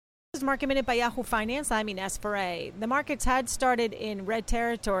is Market Minute by Yahoo Finance. I'm Ines Ferre. The markets had started in red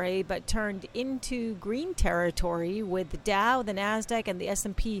territory but turned into green territory with the Dow, the Nasdaq, and the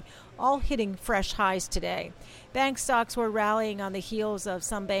S&P all hitting fresh highs today. Bank stocks were rallying on the heels of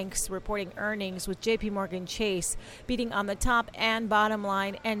some banks reporting earnings, with JP Morgan Chase beating on the top and bottom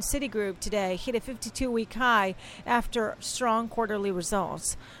line, and Citigroup today hit a 52-week high after strong quarterly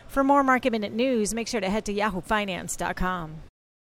results. For more Market Minute news, make sure to head to yahoofinance.com.